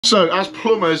So, as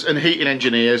plumbers and heating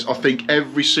engineers, I think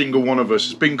every single one of us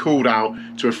has been called out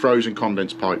to a frozen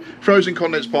condense pipe. Frozen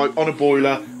condense pipe on a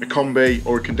boiler, a combi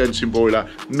or a condensing boiler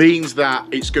means that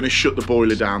it's going to shut the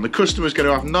boiler down. The customer's going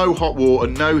to have no hot water,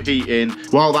 no heating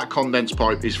while that condense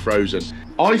pipe is frozen.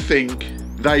 I think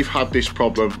they've had this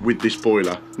problem with this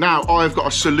boiler. Now, I've got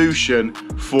a solution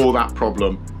for that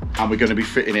problem and we're going to be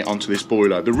fitting it onto this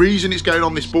boiler. The reason it's going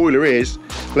on this boiler is,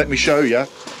 let me show you.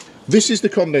 This is the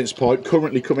condense pipe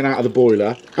currently coming out of the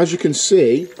boiler. As you can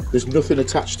see, there's nothing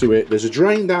attached to it. There's a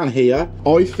drain down here.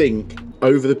 I think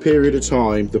over the period of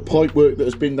time, the pipe work that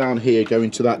has been down here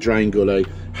going to that drain gully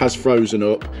has frozen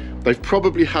up. They've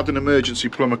probably had an emergency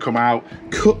plumber come out,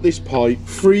 cut this pipe,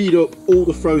 freed up all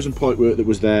the frozen pipe work that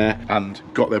was there and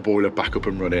got their boiler back up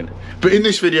and running. But in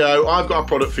this video, I've got a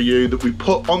product for you that we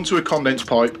put onto a condense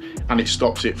pipe and it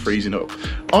stops it freezing up.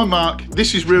 I'm Mark,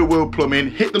 this is Real World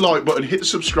Plumbing. Hit the like button, hit the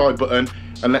subscribe button,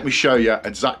 and let me show you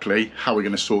exactly how we're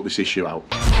going to sort this issue out.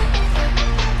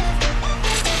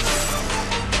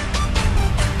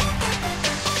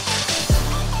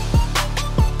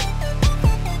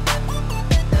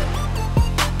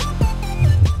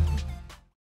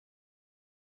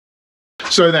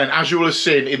 So then, as you will have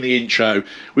seen in the intro,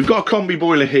 we've got a combi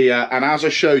boiler here, and as I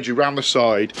showed you around the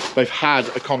side, they've had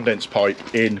a condense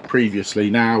pipe in previously.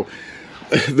 Now,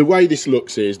 the way this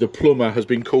looks is the plumber has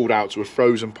been called out to a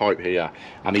frozen pipe here,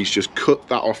 and he's just cut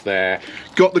that off there,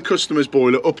 got the customer's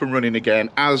boiler up and running again,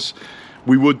 as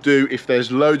we would do if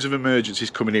there's loads of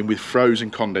emergencies coming in with frozen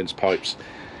condense pipes.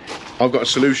 I've got a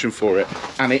solution for it,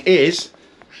 and it is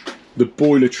the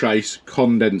boiler trace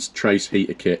condense trace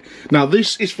heater kit. Now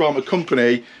this is from a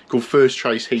company called First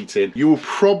Trace Heating. You will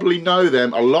probably know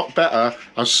them a lot better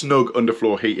as Snug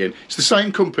Underfloor Heating. It's the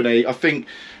same company. I think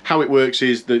how it works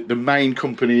is that the main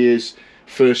company is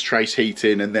First Trace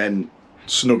Heating and then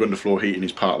Snug Underfloor Heating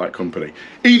is part of that company.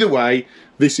 Either way,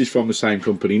 this is from the same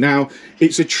company. Now,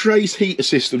 it's a trace heater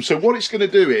system. So what it's going to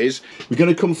do is, we're going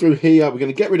to come through here, we're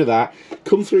going to get rid of that,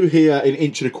 come through here an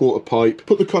 1.25 inch pipe,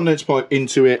 put the condense pipe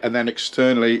into it, and then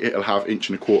externally it'll have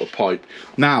 1.25 inch pipe.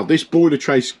 Now, this boiler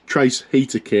trace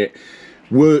heater kit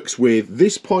works with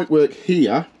this pipe work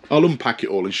here. I'll unpack it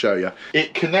all and show you.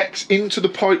 It connects into the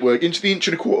pipework, into the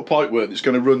 1.25 inch pipework that's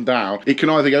going to run down. It can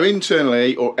either go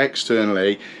internally or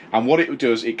externally, and what it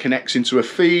does, it connects into a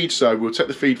feed. So we'll take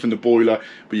the feed from the boiler,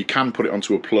 but you can put it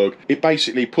onto a plug. It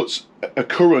basically puts a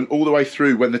current all the way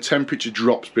through when the temperature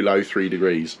drops below 3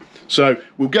 degrees. So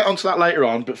we'll get onto that later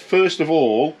on, but first of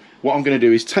all, what I'm going to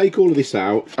do is take all of this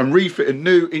out and refit a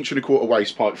new 1.25 inch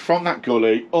waste pipe from that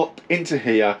gully up into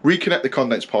here, reconnect the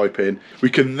condense pipe in. We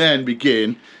can then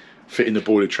begin fitting the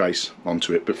boiler trace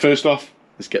onto it. But first off,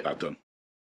 let's get that done.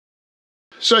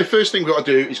 So first thing we've got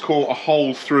to do is core a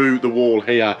hole through the wall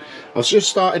here. I've just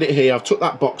started it here. I've took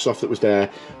that box off that was there.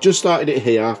 Just started it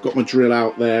here. I've got my drill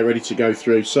out there ready to go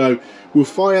through. So we'll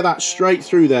fire that straight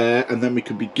through there and then we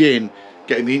can begin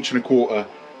getting the 1.25 inch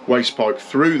waste pipe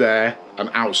through there and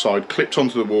outside, clipped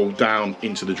onto the wall, down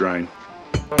into the drain.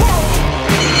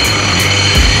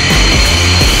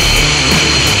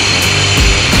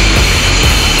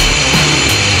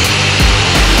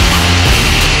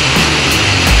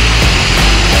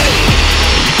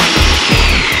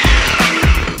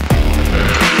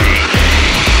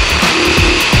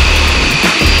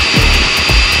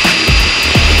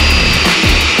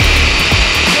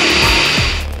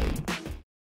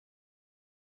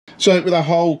 So with our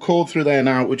hole cored through there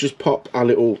now, we'll just pop our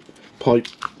little pipe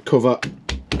cover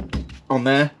on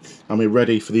there and we're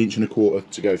ready for the 1.25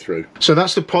 inch to go through. So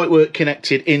that's the pipe work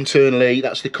connected internally.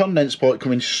 That's the condense pipe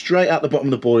coming straight out the bottom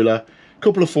of the boiler. A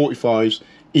couple of 45s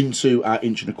into our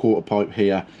 1.25 inch pipe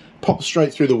here. Pop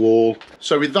straight through the wall.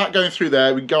 So with that going through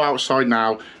there, we can go outside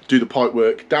now, do the pipe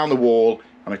work down the wall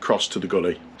and across to the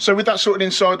gully. So with that sorted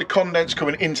inside, the condense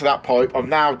coming into that pipe, I'm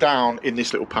now down in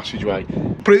this little passageway.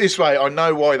 Put it this way, I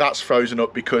know why that's frozen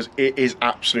up, because it is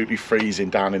absolutely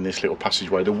freezing down in this little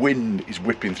passageway. The wind is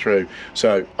whipping through,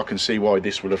 so I can see why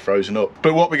this will have frozen up.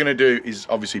 But what we're going to do is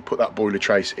obviously put that boiler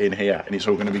trace in here and it's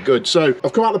all going to be good. So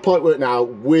I've come out the pipe work now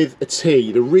with a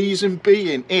T. The reason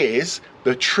being is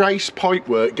the trace pipe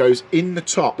work goes in the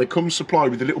top. They come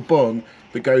supplied with a little bung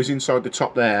that goes inside the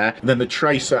top there, and then the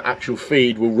tracer actual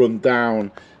feed will run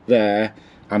down there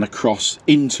and across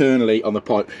internally on the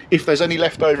pipe. If there's any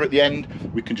left over at the end,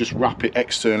 we can just wrap it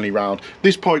externally round.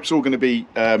 This pipe's all going to be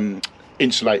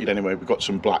insulated anyway. We've got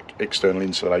some black external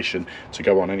insulation to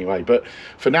go on anyway, but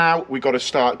for now we've got to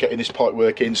start getting this pipe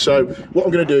work in. So what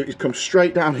I'm going to do is come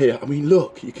straight down here. I mean,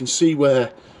 look, you can see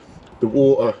where the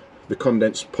water, the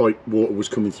condensed pipe water was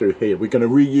coming through here. We're going to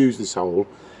reuse this hole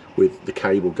with the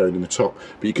cable going in the top,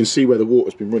 but you can see where the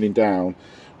water's been running down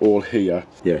all here.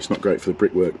 Yeah, it's not great for the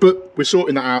brickwork, but we're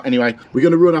sorting that out anyway. We're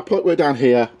going to run our pipework down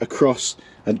here, across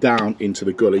and down into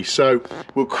the gully. So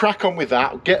we'll crack on with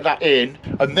that, get that in,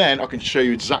 and then I can show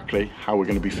you exactly how we're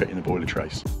going to be fitting the boiler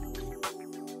trace.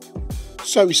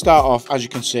 So we start off, as you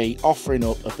can see, offering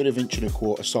up a bit of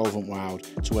 1¼ inch solvent weld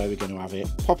to where we're going to have it.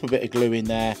 Pop a bit of glue in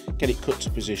there, get it cut to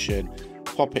position,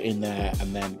 pop it in there,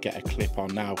 and then get a clip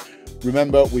on. Now,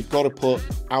 remember, we've got to put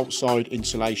outside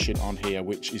insulation on here,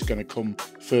 which is going to come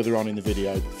further on in the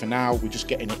video. But for now, we're just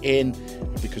getting it in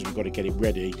because we've got to get it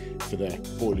ready for the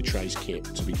boiler trace kit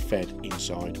to be fed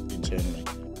inside internally.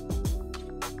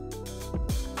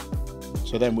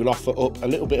 So then we'll offer up a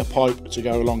little bit of pipe to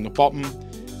go along the bottom,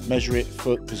 measure it,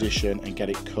 foot position, and get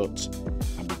it cut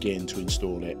and begin to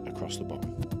install it across the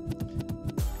bottom.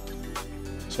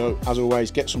 So as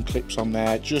always, get some clips on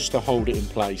there just to hold it in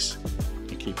place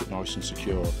and keep it nice and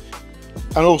secure.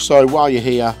 And also, while you're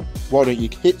here, why don't you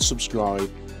hit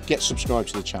subscribe, get subscribed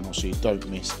to the channel so you don't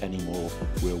miss any more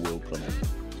Real World Plumbing.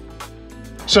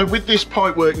 So with this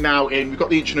pipe work now in, we've got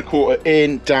the 1¼ inch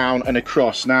in, down and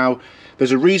across. Now,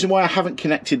 there's a reason why I haven't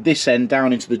connected this end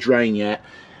down into the drain yet,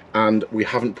 and we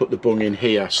haven't put the bung in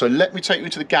here. So let me take you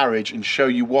into the garage and show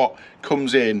you what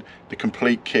comes in the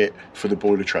complete kit for the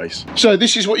boiler trace. So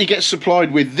this is what you get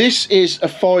supplied with. This is a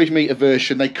 5 meter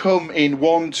version. They come in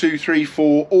 1, 2, 3,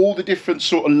 4, all the different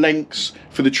sort of lengths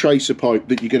for the tracer pipe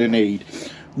that you're going to need.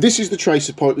 This is the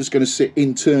tracer pipe that's going to sit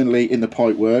internally in the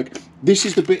pipework. This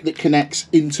is the bit that connects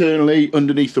internally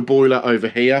underneath the boiler over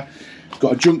here. It's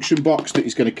got a junction box that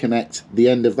is going to connect the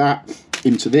end of that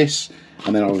into this.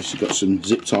 And then obviously got some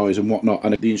zip ties and whatnot,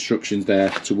 and the instructions there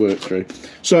to work through.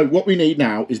 So what we need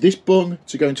now is this bung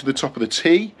to go into the top of the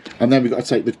T, and then we've got to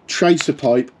take the tracer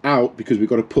pipe out because we've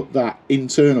got to put that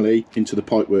internally into the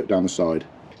pipework down the side.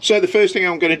 So the first thing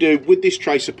I'm going to do with this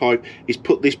tracer pipe is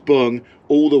put this bung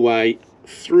all the way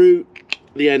through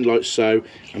the end like so,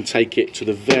 and take it to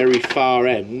the very far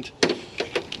end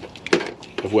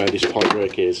of where this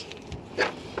pipework is.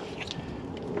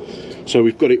 So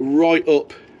we've got it right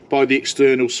up by the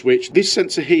external switch. This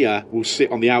sensor here will sit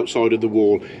on the outside of the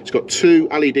wall. It's got 2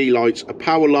 LED lights, a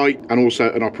power light, and also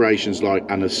an operations light,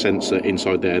 and a sensor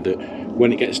inside there that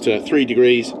when it gets to 3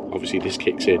 degrees, obviously this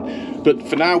kicks in. But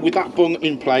for now, with that bung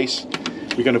in place,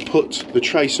 we're going to put the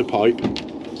tracer pipe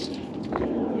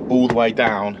all the way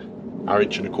down our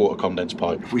 1¼ inch condense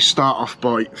pipe. We start off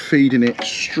by feeding it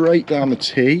straight down the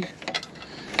T,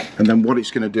 and then what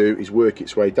it's going to do is work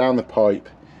its way down the pipe,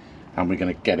 and we're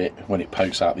going to get it when it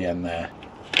pokes out the end there.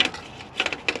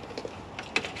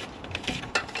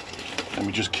 And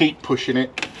we just keep pushing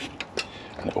it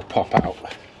and it will pop out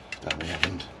down the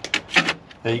end.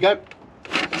 There you go,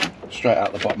 straight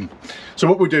out the bottom. So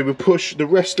what we'll do, we'll push the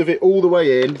rest of it all the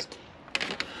way in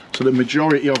so the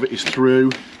majority of it is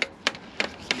through.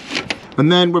 And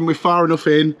then when we're far enough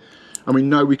in and we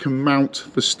know we can mount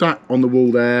the stack on the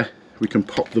wall there, we can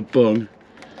pop the bung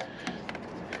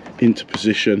into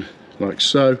position like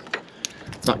so.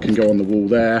 That can go on the wall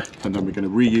there, and then we're going to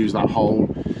reuse that hole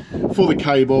for the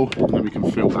cable, and then we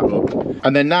can fill that up.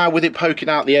 And then now with it poking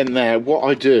out the end there, what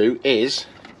I do is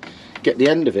get the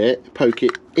end of it, poke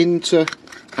it into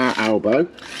our elbow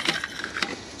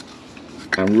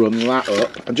and run that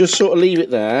up, and just sort of leave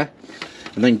it there,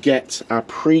 and then get our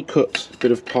pre-cut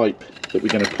bit of pipe that we're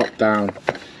going to pop down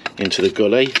into the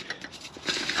gully,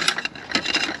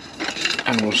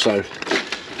 and also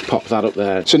pop that up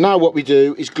there. So now what we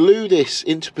do is glue this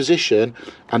into position,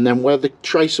 and then where the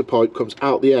tracer pipe comes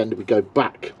out the end, we go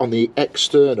back on the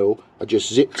external and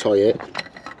just zip tie it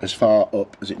as far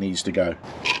up as it needs to go.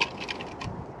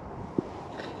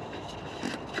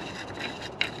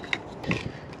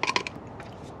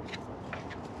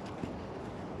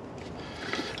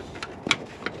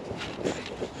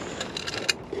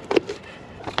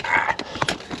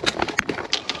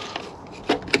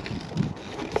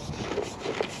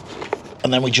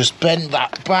 And then we just bend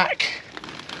that back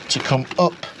to come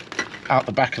up out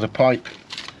the back of the pipe,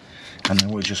 and then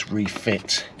we'll just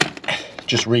refit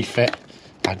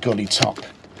our gully top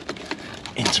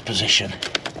into position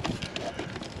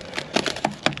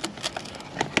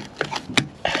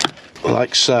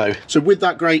like so. So with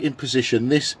that grate in position,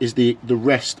 this is the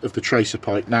rest of the tracer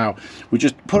pipe. Now we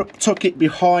just tuck it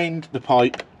behind the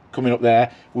pipe coming up there.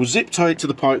 We'll zip tie it to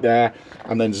the pipe there,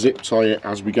 and then zip tie it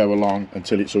as we go along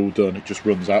until it's all done. It just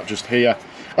runs out just here.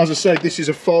 As I said, this is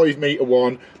a 5 meter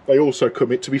one. They also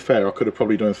come in, to be fair, I could have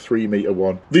probably done a 3 meter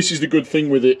one. This is the good thing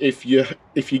with it. If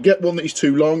you get one that is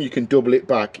too long, you can double it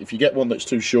back. If you get one that's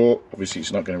too short, obviously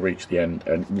it's not going to reach the end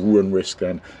and run risk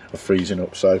then of freezing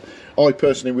up. So I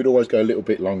personally would always go a little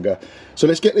bit longer. So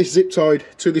let's get this zip tied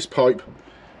to this pipe,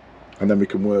 and then we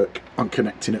can work on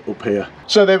connecting it up here.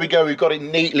 So there we go, we've got it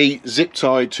neatly zip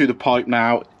tied to the pipe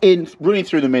now, running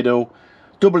through the middle,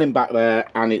 doubling back there,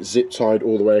 and it's zip tied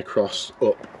all the way across,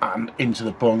 up and into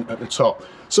the bung at the top.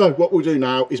 So what we'll do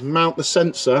now is mount the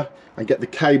sensor and get the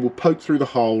cable poked through the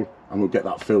hole, and we'll get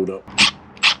that filled up.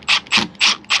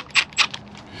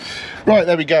 Right,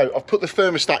 there we go. I've put the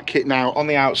thermostat kit now on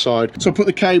the outside. So I put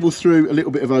the cable through a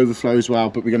little bit of overflow as well,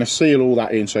 but we're going to seal all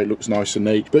that in so it looks nice and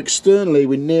neat. But externally,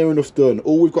 we're near enough done.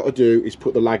 All we've got to do is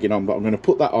put the lagging on, but I'm going to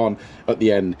put that on at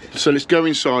the end. So let's go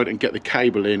inside and get the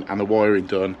cable in and the wiring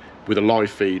done with a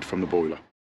live feed from the boiler.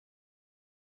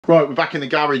 Right, we're back in the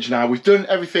garage now. We've done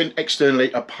everything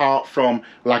externally apart from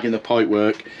lagging the pipe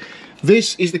work.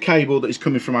 This is the cable that is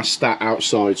coming from our stat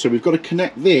outside. So we've got to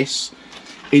connect this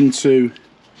into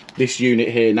this unit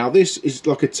here. Now this is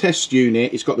like a test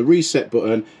unit. It's got the reset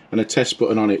button and a test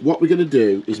button on it. What we're going to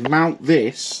do is mount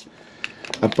this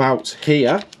about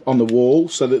here on the wall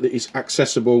so that it's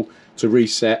accessible to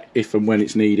reset if and when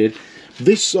it's needed.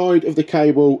 This side of the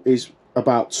cable is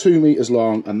about 2 meters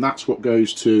long, and that's what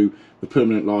goes to the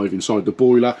permanent live inside the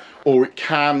boiler, or it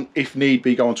can, if need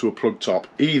be, go onto a plug top.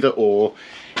 Either or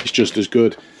is just as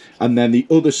good. And then the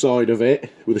other side of it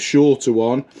with a shorter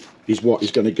one is what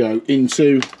is going to go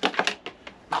into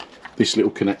this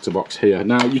little connector box here.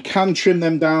 Now you can trim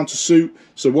them down to suit,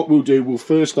 so what we'll do, we'll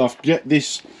first off get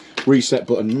this reset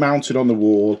button mounted on the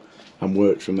wall and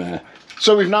work from there.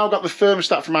 So we've now got the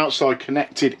thermostat from outside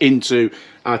connected into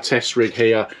our test rig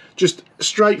here. Just a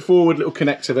straightforward little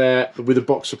connector there with a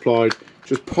box supplied.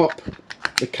 Just pop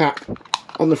the cap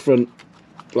on the front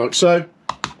like so,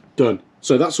 done.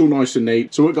 So that's all nice and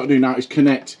neat. So what we've got to do now is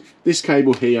connect this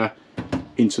cable here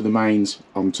into the mains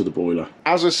onto the boiler.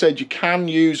 As I said, you can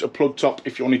use a plug top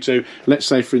if you wanted to. Let's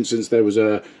say, for instance, there was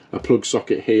a plug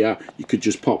socket here. You could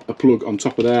just pop a plug on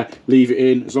top of there, leave it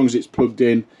in. As long as it's plugged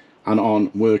in and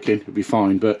on working, it'll be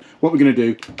fine. But what we're going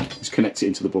to do is connect it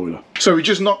into the boiler. So we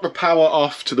just knocked the power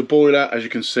off to the boiler. As you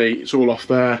can see, it's all off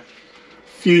there.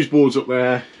 Fuse board's up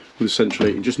there with the central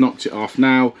heating. Just knocked it off.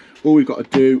 Now all we've got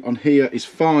to do on here is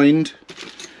find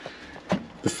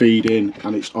the feed in,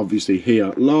 and it's obviously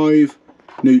here, live,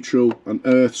 neutral and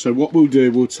earth. So what we'll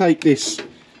do, we'll take this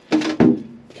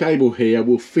cable here,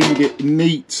 we'll feed it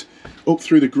neat up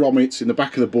through the grommets in the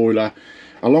back of the boiler,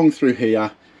 along through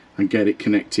here, and get it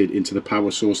connected into the power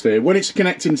source there. When it's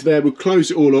connected into there, we'll close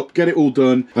it all up, get it all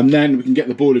done, and then we can get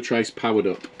the boiler trace powered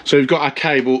up. So we've got our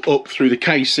cable up through the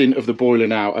casing of the boiler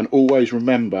now, and always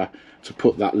remember to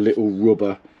put that little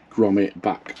rubber grommet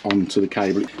back onto the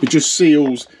cable. It just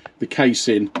seals the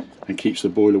casing and keeps the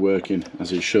boiler working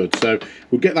as it should. So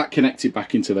we'll get that connected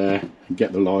back into there and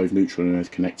get the live, neutral and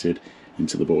earth connected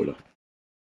into the boiler.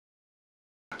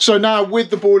 So now with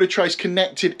the boiler trace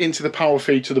connected into the power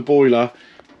feed to the boiler,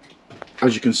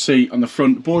 as you can see on the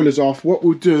front, the boiler's off. What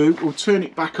we'll do, we'll turn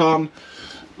it back on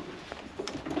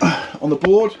the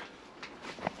board.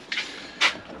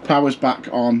 Power's back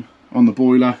on the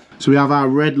boiler. So we have our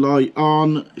red light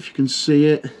on, if you can see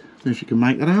it. I don't know if you can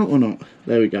make that out or not.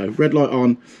 There we go, red light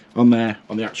on there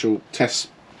on the actual test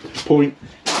point.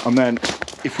 And then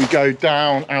if we go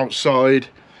down outside,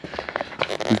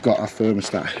 we've got our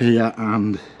thermostat here,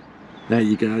 and there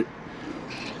you go. You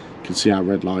can see our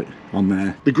red light on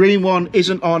there. The green one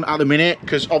isn't on at the minute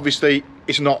because obviously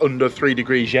it's not under 3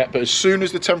 degrees yet, but as soon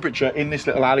as the temperature in this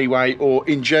little alleyway or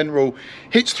in general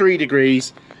hits 3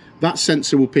 degrees, that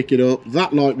sensor will pick it up,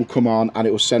 that light will come on, and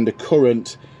it will send a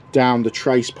current down the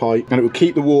trace pipe, and it will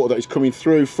keep the water that is coming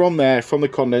through from there, from the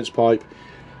condense pipe,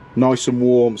 nice and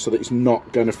warm so that it's not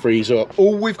going to freeze up.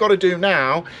 All we've got to do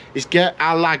now is get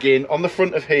our lagging on the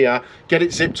front of here, get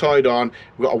it zip tied on.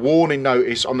 We've got a warning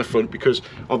notice on the front because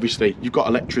obviously you've got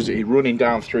electricity running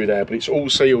down through there, but it's all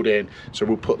sealed in, so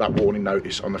we'll put that warning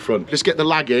notice on the front. Let's get the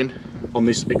lagging on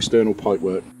this external pipe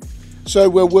work. So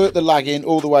we'll work the lagging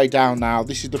all the way down now.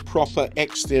 This is the proper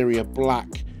exterior black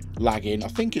lagging. I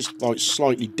think it's like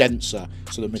slightly denser,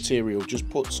 so the material just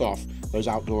puts off those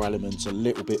outdoor elements a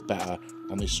little bit better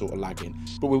on this sort of lagging.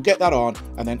 But we'll get that on,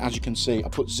 and then as you can see, I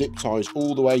put zip ties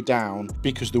all the way down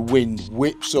because the wind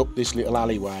whips up this little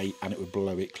alleyway and it would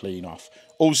blow it clean off.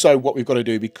 Also, what we've got to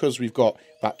do, because we've got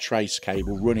that trace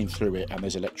cable running through it and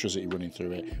there's electricity running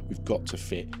through it, we've got to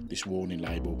fit this warning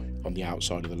label on the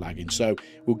outside of the lagging. So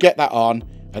we'll get that on,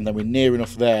 and then we're near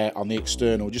enough there on the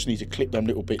external. Just need to clip them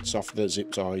little bits off the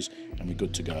zip ties and we're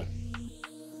good to go.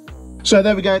 So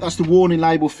there we go, that's the warning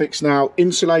label fixed now.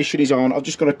 Insulation is on. I've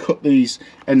just got to cut these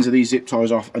ends of these zip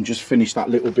ties off and just finish that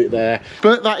little bit there.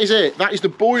 But that is it. That is the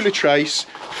boiler trace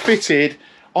fitted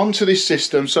onto this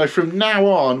system. So from now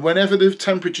on, whenever the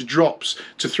temperature drops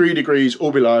to 3 degrees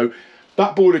or below,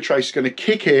 that boiler trace is going to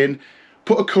kick in,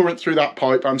 put a current through that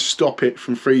pipe and stop it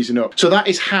from freezing up. So that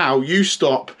is how you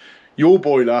stop your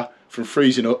boiler from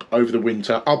freezing up over the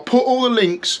winter. I'll put all the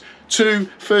links to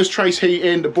First Trace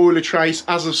Heating, the boiler trace.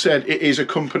 As I've said, it is a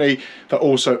company that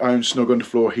also owns Snug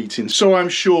Underfloor Heating, so I'm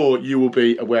sure you will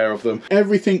be aware of them.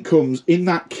 Everything comes in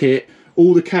that kit,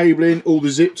 all the cabling, all the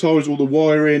zip ties, all the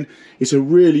wiring. It's a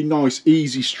really nice,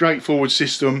 easy, straightforward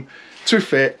system to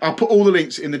fit. I'll put all the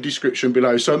links in the description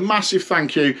below. So a massive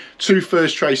thank you to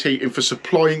First Trace Heating for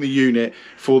supplying the unit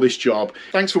for this job.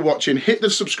 Thanks for watching. Hit the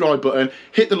subscribe button,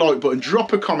 hit the like button,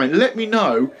 drop a comment. Let me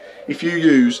know if you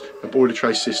use a boiler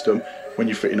trace system when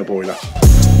you're fitting a boiler.